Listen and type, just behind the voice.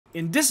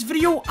In this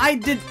video, I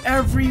did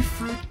every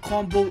fruit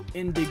combo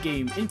in the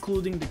game,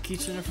 including the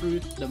Kitsune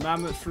fruit, the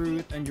mammoth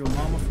fruit, and your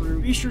mama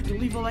fruit. Be sure to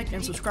leave a like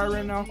and subscribe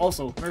right now.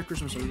 Also, Merry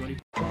Christmas, everybody.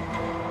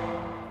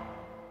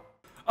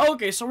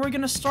 Okay, so we're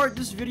gonna start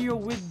this video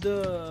with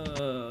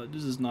the...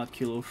 This is not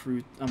Kilo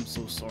fruit. I'm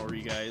so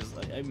sorry, guys.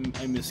 I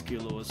miss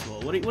Kilo as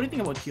well. What do you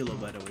think about Kilo,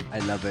 by the way? I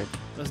love it.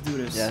 Let's do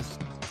this. Yes.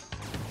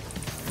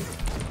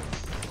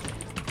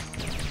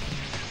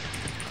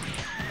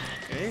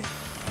 Okay.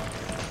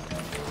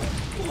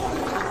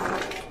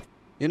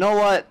 You know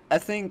what? I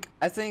think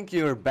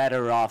you're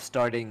better off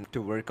starting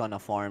to work on a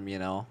farm, you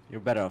know? You're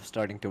better off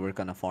starting to work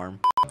on a farm.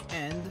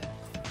 And...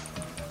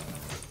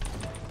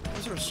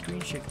 What's our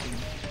screen shake thing?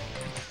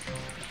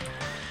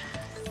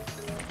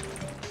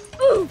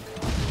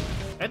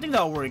 I think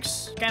that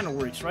works. Kinda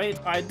works, right?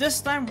 Alright,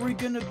 this time we're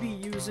gonna be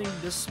using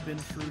this spin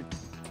fruit.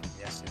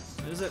 Yes, yes.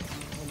 Is it?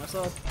 For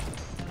myself.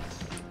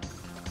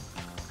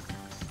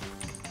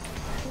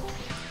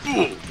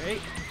 Okay.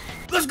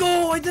 Let's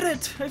go! I did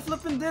it! I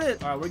flippin' did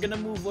it! Alright, we're gonna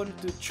move on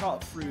to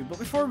chop fruit. But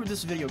before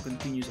this video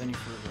continues any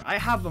further, I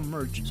have a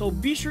merch. So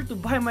be sure to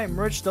buy my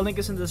merch. The link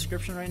is in the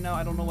description right now.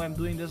 I don't know why I'm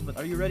doing this, but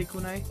are you ready,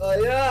 Kunai?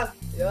 Yeah.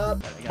 Yeah.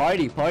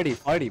 Party. Okay.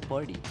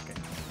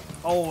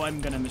 Oh, I'm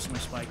gonna miss my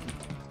spiky.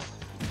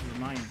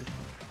 Mind.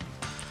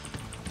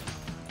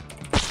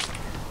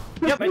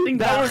 Yep, I think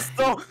that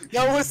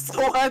was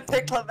so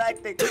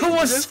anticlimactic. That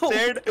was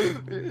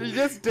You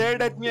just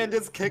stared at me and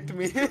just kicked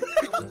me.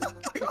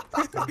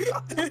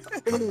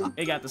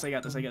 I got this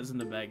in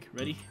the bag.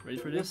 Ready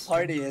for this?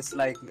 Party is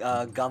like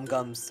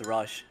Gum's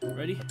rush.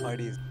 Ready?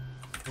 Party is...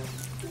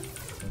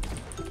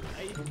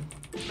 I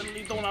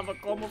literally don't have a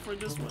combo for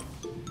this one.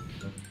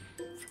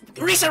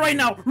 Reset right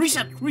now!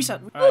 Reset!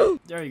 Alright,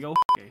 there you go.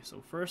 Okay,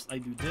 so first I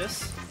do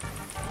this.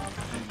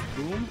 And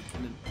boom.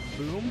 And then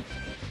boom.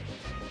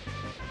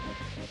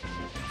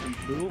 And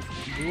boom.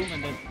 Boom.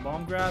 And then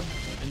bomb grab.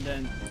 And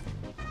then...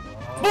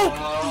 Boom!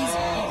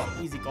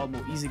 Easy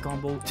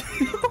combo.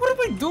 What am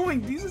I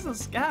doing? This is a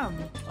scam.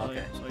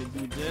 Okay. So I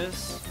do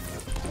this.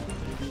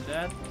 I do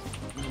that.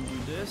 And then do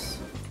this.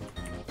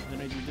 Then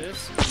I do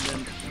this, and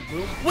then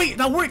boom. Wait,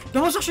 that worked!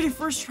 That was actually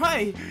first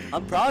try!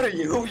 I'm proud of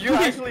you. You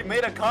actually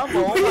made a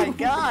combo. Oh my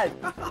god!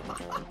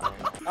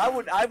 I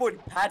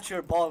would patch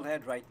your bald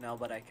head right now,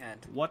 but I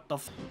can't. What the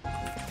f?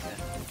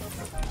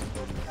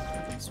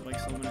 Then spike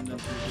someone and then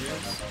do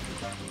this.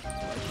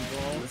 Spiky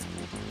ball.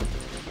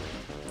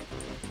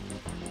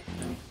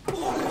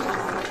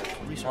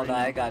 Hold on,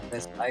 I got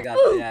this.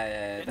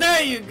 Yeah.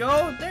 There you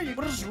go!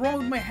 What is wrong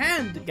with my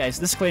hand? Guys,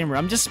 disclaimer,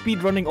 I'm just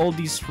speedrunning all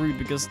these fruit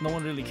because no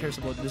one really cares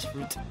about this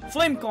fruit.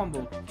 Flame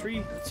combo.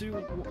 3, 2,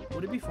 1.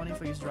 Would it be funny if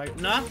I use dragon?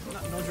 Nah,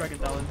 no dragon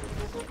talent.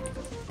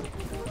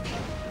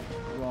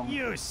 Wrong.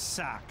 You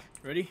suck.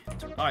 Ready?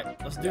 Alright,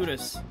 let's do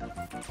this.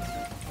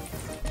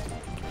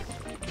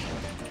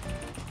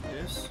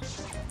 This.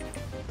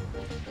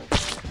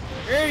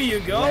 There you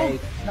go!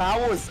 Wait,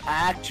 that was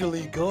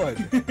actually good.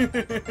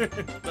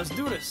 Let's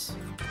do this.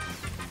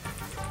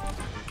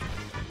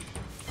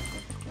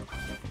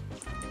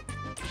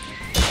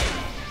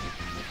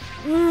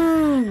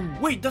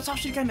 Wait, that's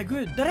actually kind of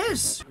good. That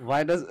is.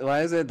 Why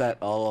is it that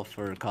all of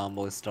her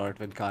combos start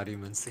with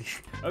Karimancy?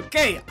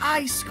 Okay,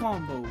 ice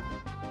combo.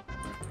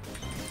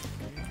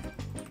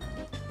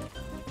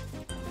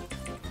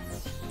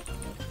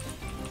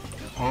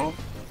 Huh?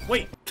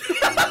 Wait.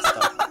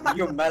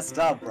 You messed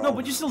up, bro. No,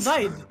 but you still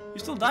died.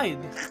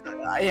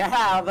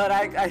 Yeah, but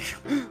I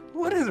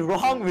what is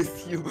wrong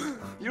with you?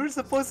 You were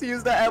supposed to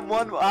use the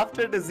M1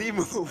 after the Z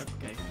move.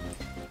 Okay.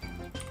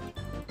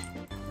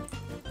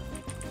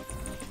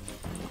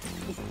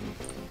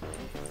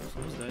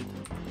 Someone's dead.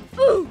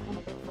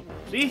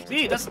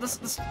 See,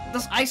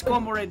 that's ice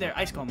combo right there.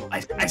 Ice combo.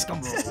 Ice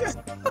combo.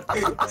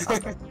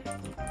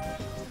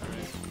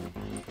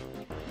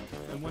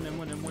 M1.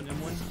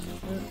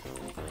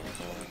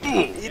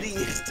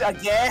 Idiot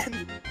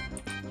again.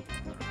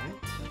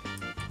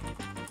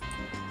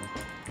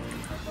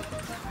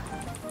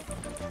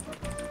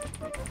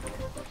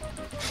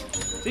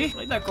 See? I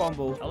like that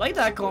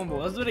combo.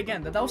 Let's do it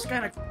again. That was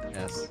kind of...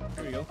 Yes.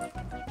 Here we go.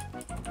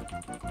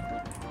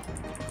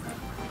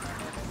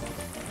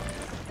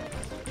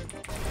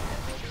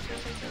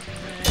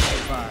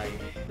 Bye.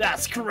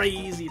 That's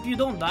crazy. If you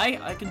don't die,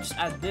 I can just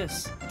add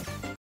this.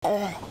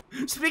 Oh.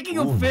 Speaking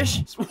of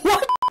fish...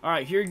 What?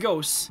 Alright, here it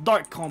goes.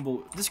 Dark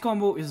combo. This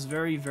combo is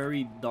very,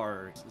 very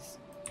dark.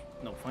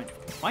 No, find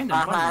them.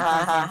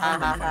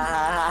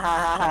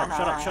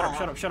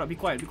 Shut up. Be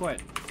quiet.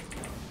 Alright,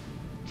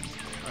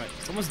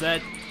 someone's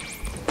dead.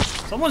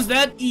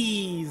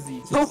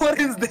 Easy. What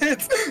is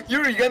this?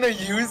 You're gonna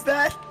use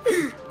that?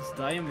 It's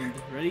diamond.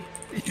 Ready?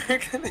 You're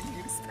gonna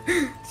use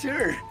that?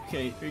 Sure.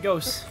 Okay, here it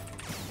goes.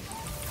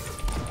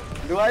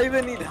 Do I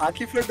even need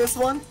hockey for this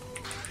one?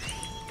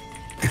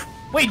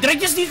 Wait, did I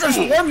just need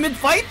transform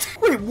mid-fight?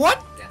 Wait,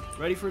 what? Yeah.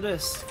 Ready for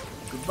this.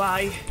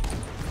 Goodbye.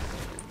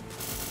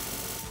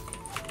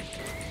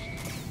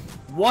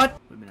 What?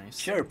 Would be nice.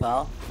 Sure,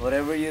 pal.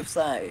 Whatever you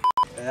say.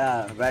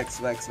 Yeah, Vex.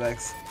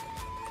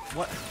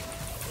 What?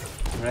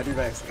 Ready,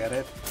 Vex, get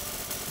it?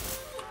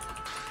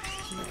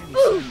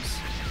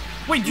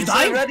 Wait, you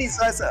died? Ready,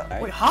 so I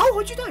said. Wait, how?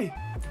 How'd you die?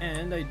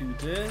 And I do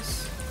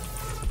this.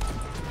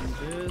 Do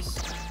this.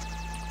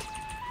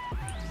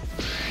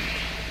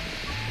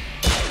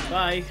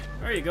 Bye.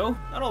 There you go.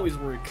 That always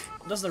work.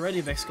 That's the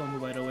Ready Vex combo,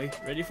 by the way.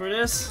 Ready for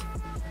this?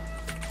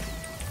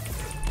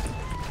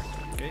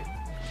 Okay.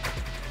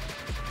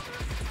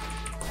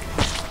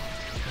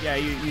 Yeah,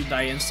 you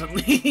die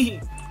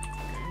instantly.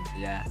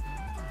 Yeah.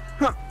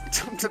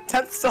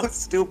 That's so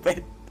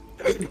stupid.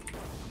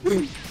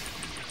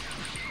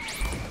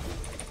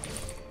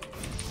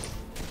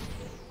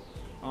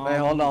 Wait,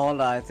 hold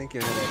on, I think you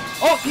did it.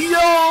 Oh,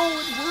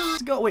 yo!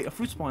 Let's go. Wait, a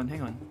fruit spawn.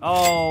 Hang on.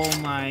 Oh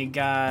my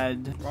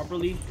god.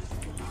 Properly.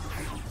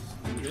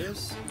 Do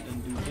this,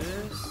 then do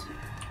this.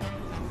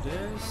 Do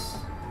this.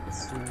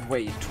 It's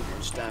way too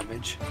much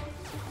damage.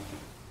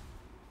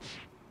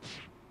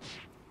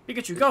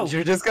 Pikachu, go!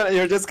 You're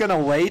just gonna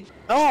wait?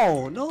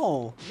 No,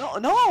 no, no,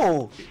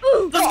 no!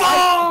 Let's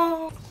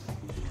go!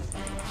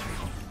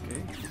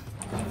 Okay.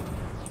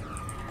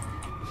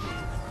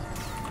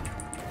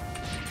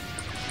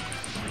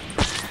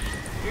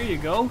 Here you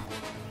go.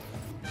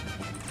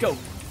 Go.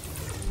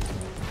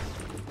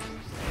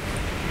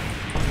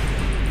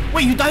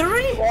 Wait, you died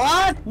already?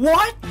 What?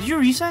 What? Did you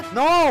reset?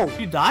 No!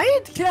 You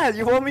died? Yeah,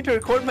 you want me to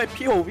record my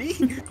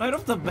POV? Right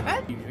off the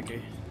bat?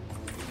 Okay.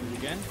 Do it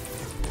again.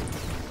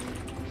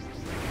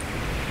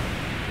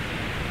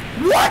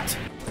 What?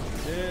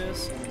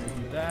 This, and then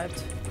do that.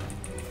 Do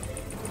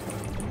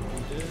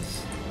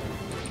this.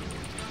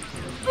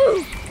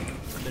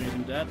 And then you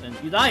do that, and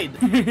you died!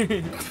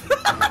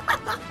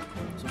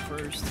 So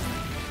first,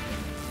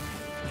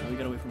 we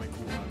gotta wait for my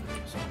cooldown.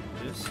 So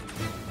do this.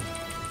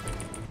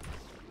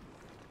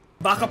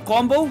 Backup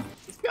combo?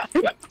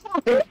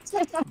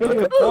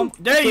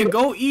 There you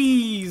go,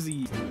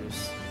 easy! Do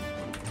this.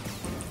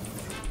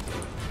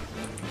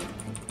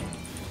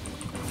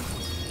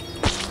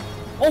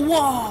 Oh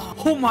wow!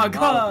 Oh my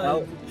god!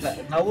 Wow,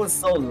 that was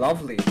so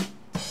lovely.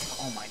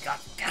 Oh my god.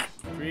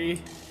 3,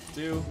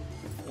 2,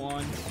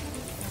 1.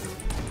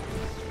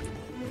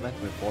 Meant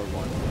before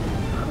one.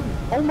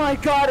 Oh my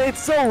god,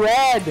 it's so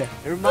red! It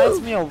reminds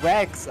me of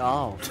Rex.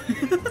 Oh.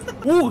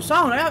 Ooh,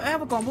 sound! I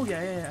have a combo. Yeah,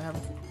 I have.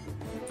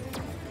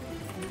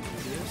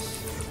 This.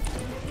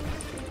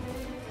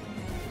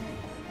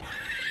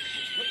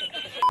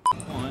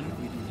 One,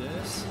 we do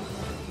this.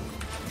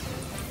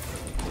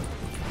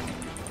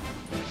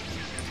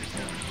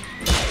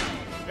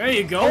 There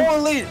you go!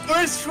 Holy!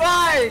 First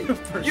try!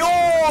 First-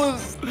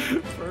 Yours!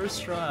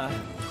 First try.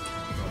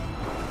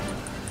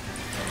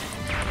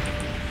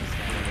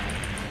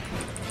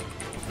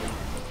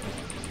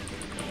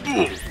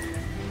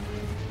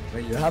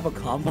 Wait, you have a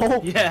combo?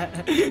 Yeah.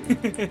 Do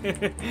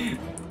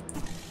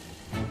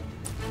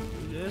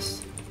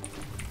this.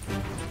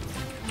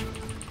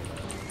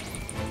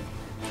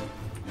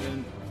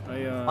 Then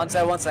I One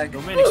sec.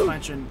 domain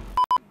expansion.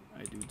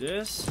 I do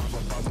this. Do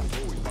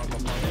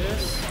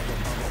this.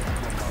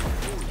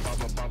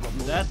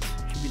 Do that.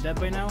 Should be dead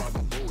by now.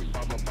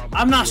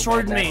 I'm not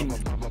sword main.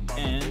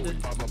 And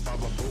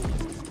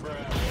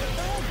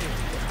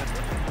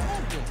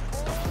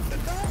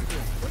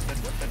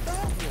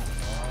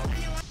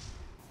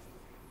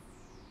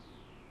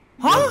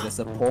huh?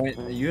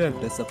 You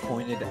have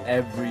disappointed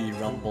every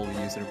Rumble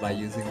user by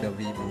using the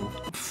V move.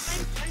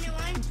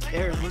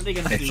 What are they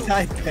gonna do?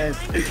 I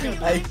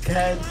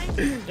can't.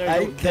 There I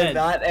you go. Dead,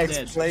 cannot dead,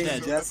 explain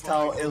dead. just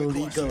how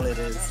illegal it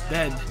is.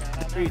 Dead.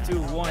 3,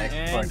 2, 1,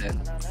 and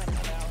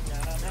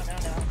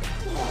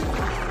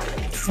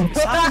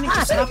it's happening.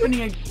 It's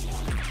happening.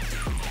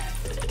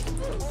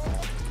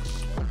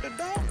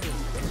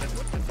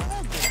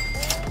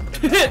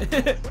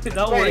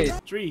 That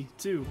worked. 3,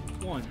 2,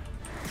 1.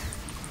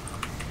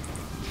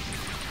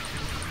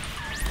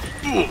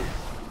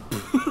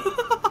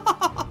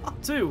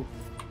 2,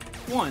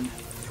 1.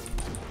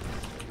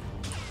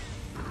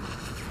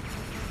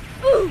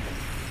 Ooh.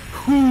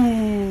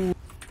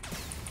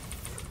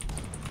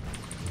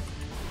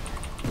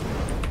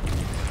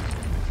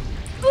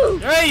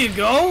 There you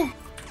go.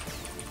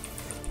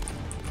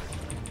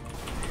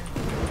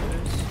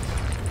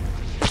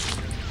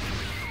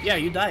 Yeah,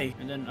 you die,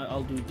 and then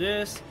I'll do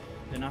this.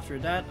 Then after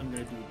that, I'm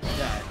gonna do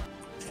that.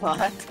 What?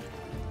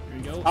 There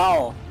you go.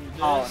 Oh.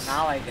 Do Oh, this.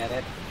 now I get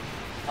it.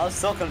 I was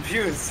so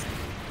confused.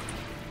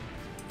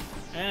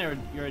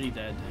 And you're already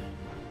dead.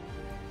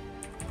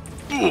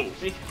 See?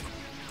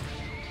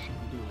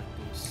 I'll do like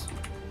this.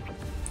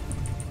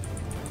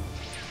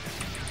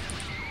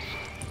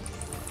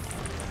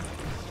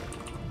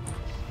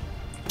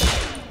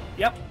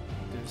 Yep.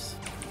 This.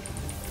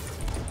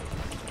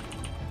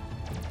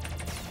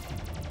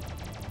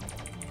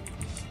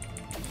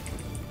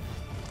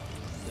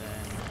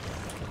 Then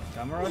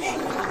camera rush.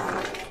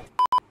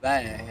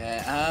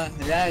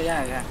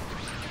 Yeah.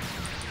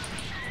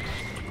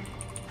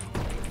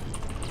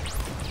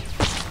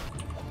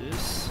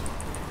 This.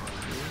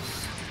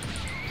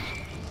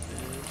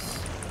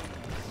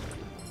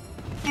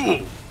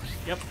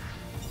 Yep.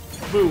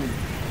 Boom.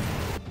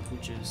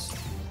 Which is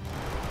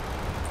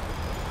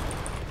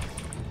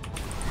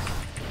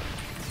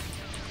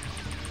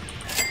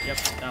Yep,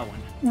 that one.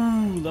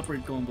 Ooh,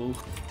 leopard combo.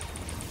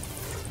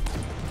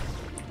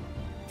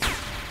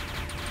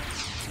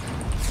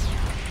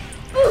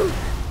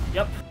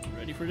 Yep,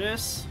 ready for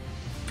this?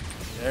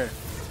 There.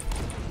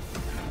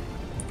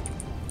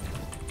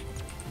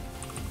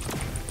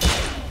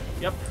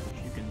 Yep,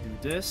 you can do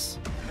this.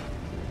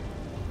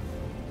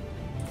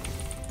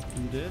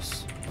 Do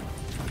this.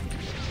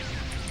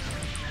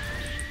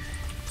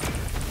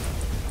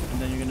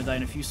 And then you're gonna die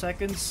in a few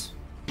seconds.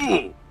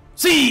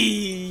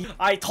 See,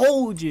 I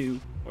told you.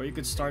 Or you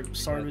could start with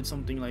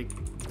something like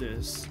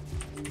this.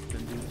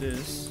 Then do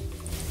this.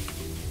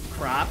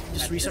 Crap.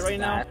 Just reset right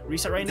now.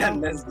 Reset right now.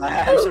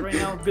 Reset right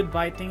now.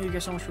 Goodbye. Thank you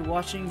guys so much for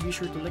watching. Be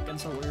sure to like and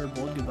subscribe.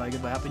 Goodbye.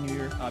 Goodbye. Happy New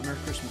Year. Merry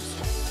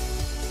Christmas.